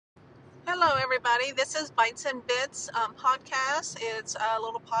Hello, everybody. This is Bites and Bits podcast. It's a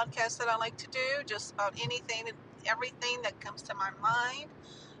little podcast that I like to do just about anything and everything that comes to my mind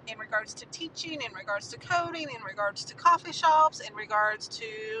in regards to teaching, in regards to coding, in regards to coffee shops, in regards to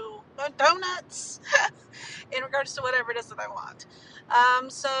donuts, in regards to whatever it is that I want.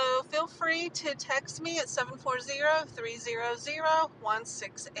 So feel free to text me at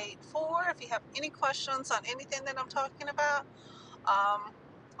 740-300-1684 if you have any questions on anything that I'm talking about.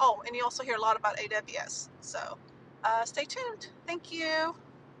 And you also hear a lot about AWS. So stay tuned. Thank you.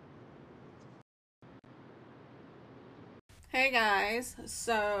 Hey guys,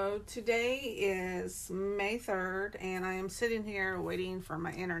 so today is May 3rd and I am sitting here waiting for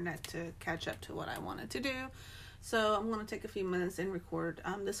my internet to catch up to what I wanted to do. So I'm going to take a few minutes and record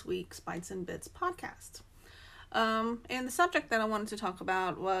this week's Bites and Bits podcast. And the subject that I wanted to talk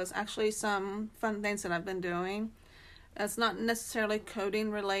about was actually some fun things that I've been doing. It's not necessarily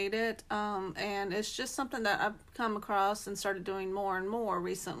coding related, and it's just something that I've come across and started doing more and more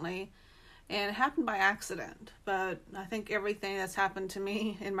recently, and it happened by accident, but I think everything that's happened to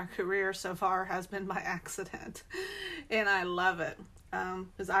me in my career so far has been by accident, and I love it,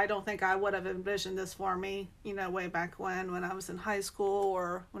 because I don't think I would have envisioned this for me, way back when I was in high school,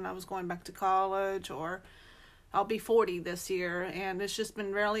 or when I was going back to college, or I'll be 40 this year, and it's just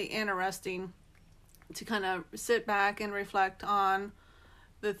been really interesting to kind of sit back and reflect on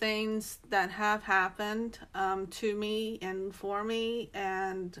the things that have happened to me and for me,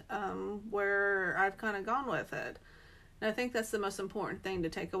 and where I've kind of gone with it. And I think that's the most important thing to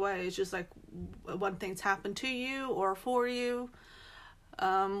take away, is just like when things happen to you or for you,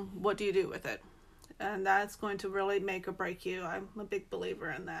 what do you do with it? And that's going to really make or break you. I'm a big believer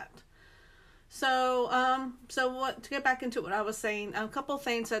in that. So to get back into what I was saying, a couple of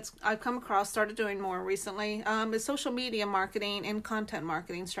things that I've come across, started doing more recently, is social media marketing and content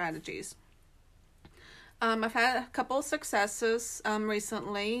marketing strategies. I've had a couple of successes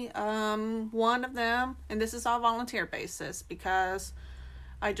recently. One of them, and this is all volunteer basis, because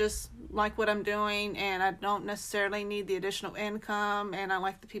I just like what I'm doing and I don't necessarily need the additional income, and I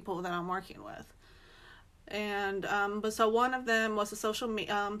like the people that I'm working with. And so one of them was a social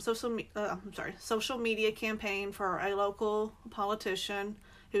media campaign for a local politician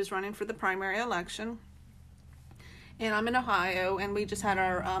who's running for the primary election. And I'm in Ohio, and we just had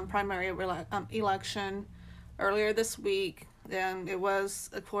our primary election earlier this week. And it was,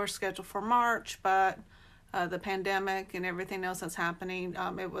 of course, scheduled for March, but the pandemic and everything else that's happening,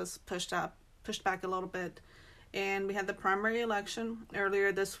 it was pushed back a little bit. And we had the primary election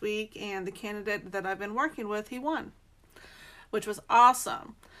earlier this week, and the candidate that I've been working with, he won, which was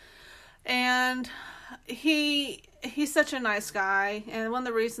awesome. And he's such a nice guy. And one of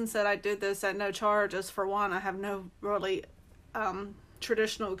the reasons that I did this at no charge is, for one, I have no really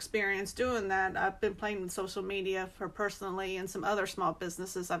traditional experience doing that. I've been playing with social media for personally and some other small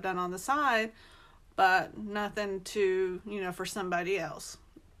businesses I've done on the side, but nothing to, for somebody else.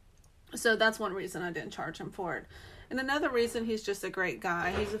 So that's one reason I didn't charge him for it. And another reason, he's just a great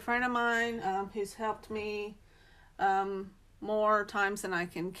guy. He's a friend of mine. He's helped me more times than I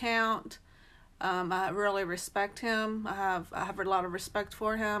can count. I really respect him. I have a lot of respect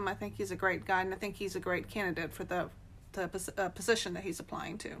for him. I think he's a great guy, and I think he's a great candidate for the position that he's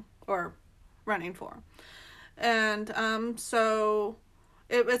applying to or running for. And so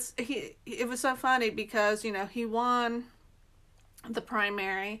it was so funny because he won the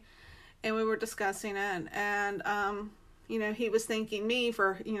primary. And we were discussing it, and, he was thanking me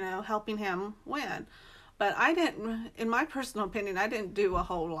for, helping him win. But I didn't, in my personal opinion, I didn't do a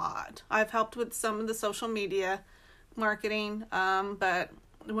whole lot. I've helped with some of the social media marketing, but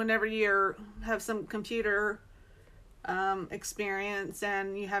whenever you have some computer experience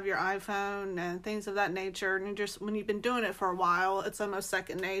and you have your iPhone and things of that nature, and when you've been doing it for a while, it's almost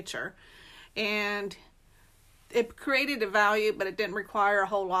second nature. And it created a value, but it didn't require a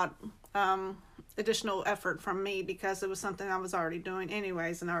whole lot additional effort from me, because it was something I was already doing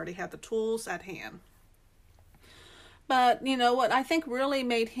anyways, and I already had the tools at hand. But what I think really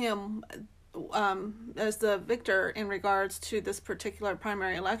made him as the victor in regards to this particular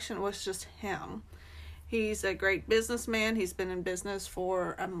primary election was just him. He's a great businessman. He's been in business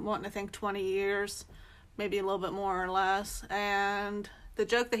for 20 years, maybe a little bit more or less. And the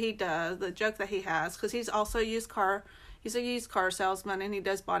joke that he has, because he's also he's a used car salesman, and he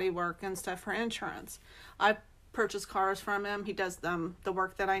does body work and stuff for insurance. I purchase cars from him. He does the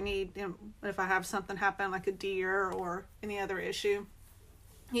work that I need. If I have something happen, like a deer or any other issue,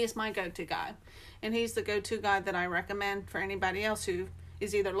 he is my go-to guy. And he's the go-to guy that I recommend for anybody else who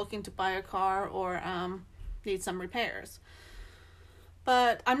is either looking to buy a car or needs some repairs.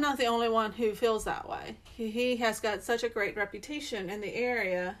 But I'm not the only one who feels that way. He has got such a great reputation in the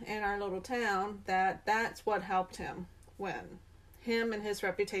area, in our little town, that that's what helped him win. Him and his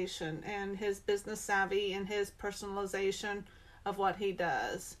reputation and his business savvy and his personalization of what he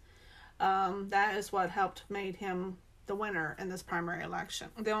does. That is what helped made him the winner in this primary election.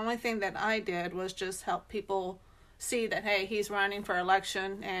 The only thing that I did was just help people see that, hey, he's running for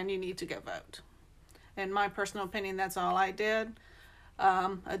election and you need to go vote. In my personal opinion, that's all I did.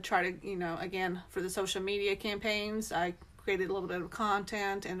 I try to, again, for the social media campaigns, I created a little bit of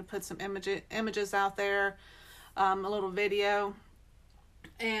content and put some images out there, a little video,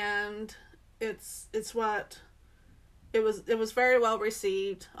 and it was very well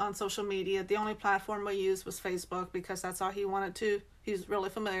received on social media. The only platform we used was Facebook because that's all he's really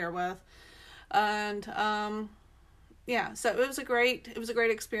familiar with. And so it was a great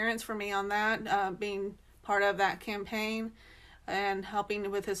experience for me on that, being part of that campaign and helping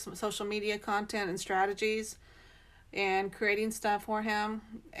with his social media content and strategies and creating stuff for him,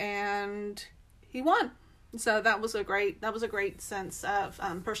 and he won. So that was a great sense of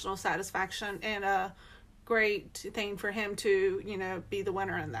personal satisfaction and a great thing for him to be the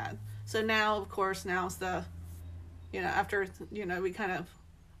winner in that. So now, of course, now's the after we kind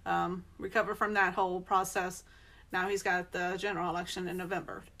of recover from that whole process. Now he's got the general election in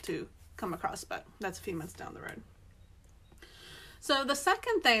November to come across, but that's a few months down the road. So the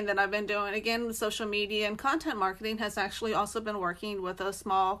second thing that I've been doing, again, with social media and content marketing, has actually also been working with a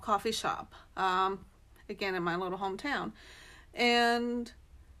small coffee shop, again, in my little hometown. And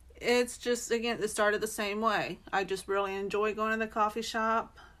it's just, again, it started the same way. I just really enjoy going to the coffee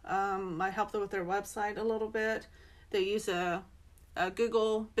shop. I help them with their website a little bit. They use a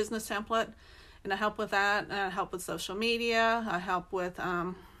Google business template, and I help with that. And I help with social media. I help with,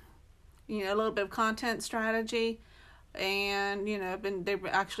 a little bit of content strategy. And they've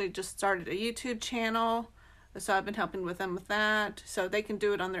actually just started a YouTube channel, so I've been helping with them with that, so they can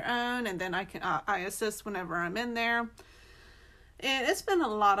do it on their own, and then I assist whenever I'm in there. And it's been a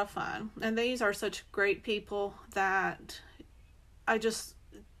lot of fun, and these are such great people that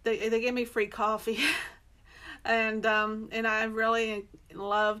they give me free coffee and I really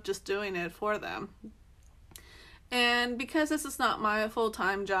love just doing it for them. And because this is not my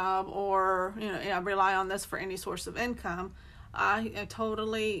full-time job, or I rely on this for any source of income, I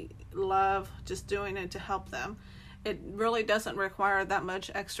totally love just doing it to help them. It really doesn't require that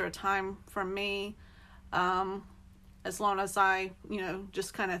much extra time from me, as long as I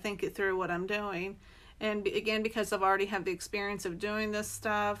just kind of think it through what I'm doing. And again, because I've already had the experience of doing this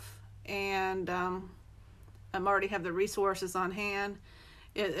stuff, and I'm already have the resources on hand,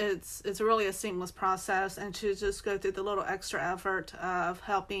 it's really a seamless process, and to just go through the little extra effort of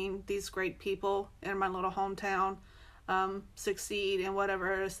helping these great people in my little hometown succeed in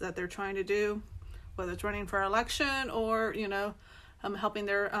whatever it is that they're trying to do, whether it's running for election or helping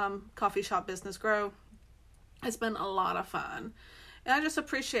their coffee shop business grow. It's been a lot of fun, and I just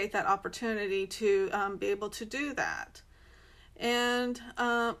appreciate that opportunity to be able to do that. And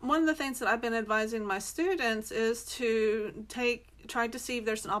one of the things that I've been advising my students is to try to see if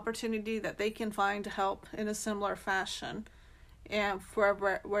there's an opportunity that they can find to help in a similar fashion, and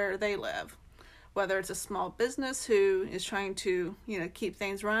where they live. Whether it's a small business who is trying to keep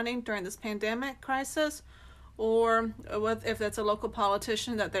things running during this pandemic crisis, or if that's a local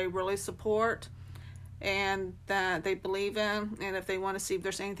politician that they really support and that they believe in, and if they want to see if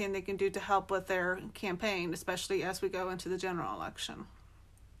there's anything they can do to help with their campaign, especially as we go into the general election.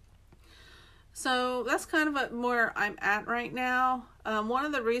 So that's kind of where I'm at right now. One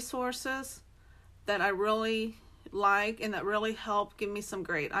of the resources that I really like and that really help give me some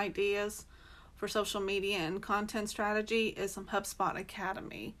great ideas for social media and content strategy is some HubSpot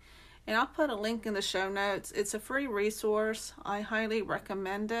Academy. And I'll put a link in the show notes. It's a free resource. I highly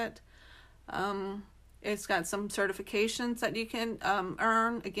recommend it. It's got some certifications that you can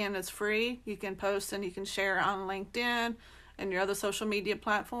earn. Again, it's free. You can post and you can share on LinkedIn and your other social media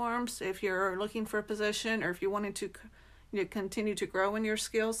platforms if you're looking for a position, or if you're wanting to continue to grow in your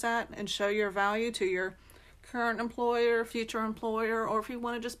skill set and show your value to your current employer, future employer, or if you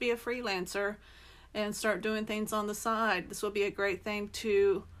want to just be a freelancer and start doing things on the side. This will be a great thing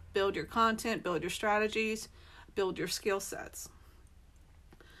to build your content, build your strategies, build your skill sets.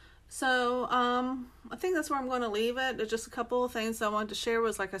 So I think that's where I'm going to leave it. There's just a couple of things I wanted to share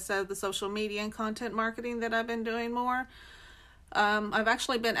was, like I said, the social media and content marketing that I've been doing more. I've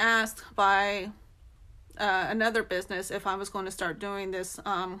actually been asked by another business if I was going to start doing this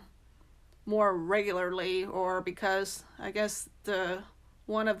more regularly, or because I guess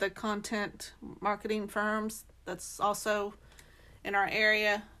one of the content marketing firms that's also in our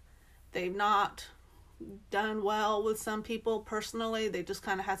area. They've not done well with some people personally. They just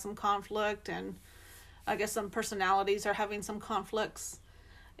kind of had some conflict, and I guess some personalities are having some conflicts.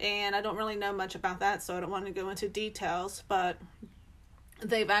 And I don't really know much about that, so I don't want to go into details, but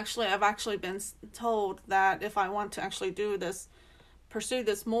I've actually been told that if I want to actually pursue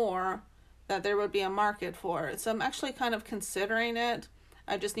this more, that there would be a market for it. So I'm actually kind of considering it.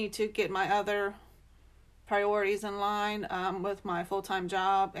 I just need to get my other priorities in line with my full-time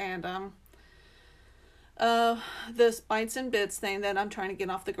job and this Bites and Bits thing that I'm trying to get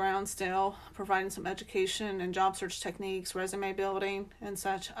off the ground still, providing some education and job search techniques, resume building and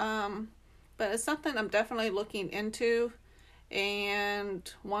such. But it's something I'm definitely looking into. And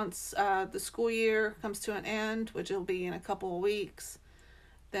once the school year comes to an end, which will be in a couple of weeks,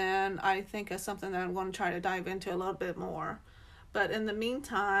 then I think it's something that I'm going to try to dive into a little bit more. But in the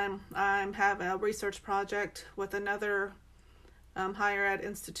meantime, I have a research project with another higher ed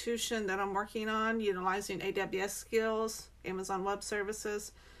institution that I'm working on, utilizing AWS skills, Amazon Web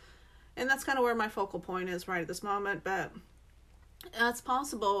Services. And that's kind of where my focal point is right at this moment. But it's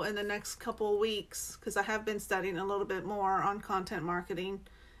possible in the next couple of weeks, because I have been studying a little bit more on content marketing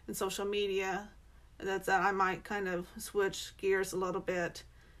and social media, that I might kind of switch gears a little bit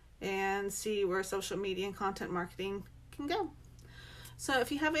and see where social media and content marketing can go. So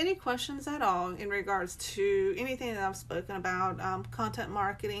if you have any questions at all in regards to anything that I've spoken about, content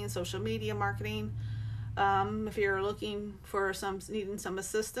marketing, social media marketing, if you're looking for needing some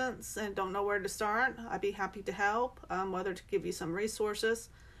assistance and don't know where to start, I'd be happy to help, whether to give you some resources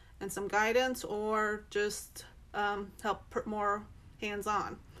and some guidance or just help put more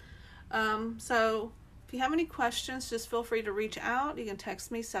hands-on. So if you have any questions, just feel free to reach out. You can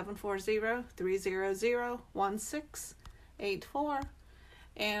text me 740-300-1684.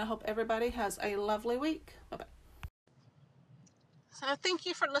 And I hope everybody has a lovely week. Bye-bye. So thank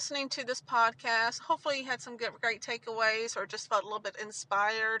you for listening to this podcast. Hopefully you had some great takeaways or just felt a little bit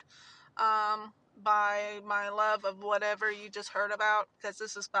inspired by my love of whatever you just heard about, because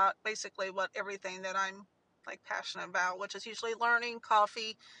this is about basically everything that I'm passionate about, which is usually learning,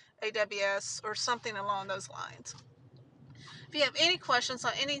 coffee, AWS, or something along those lines. If you have any questions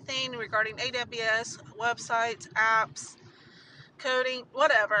on anything regarding AWS, websites, apps, coding,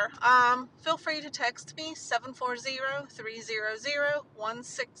 whatever, feel free to text me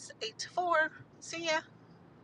 740-300-1684. See ya.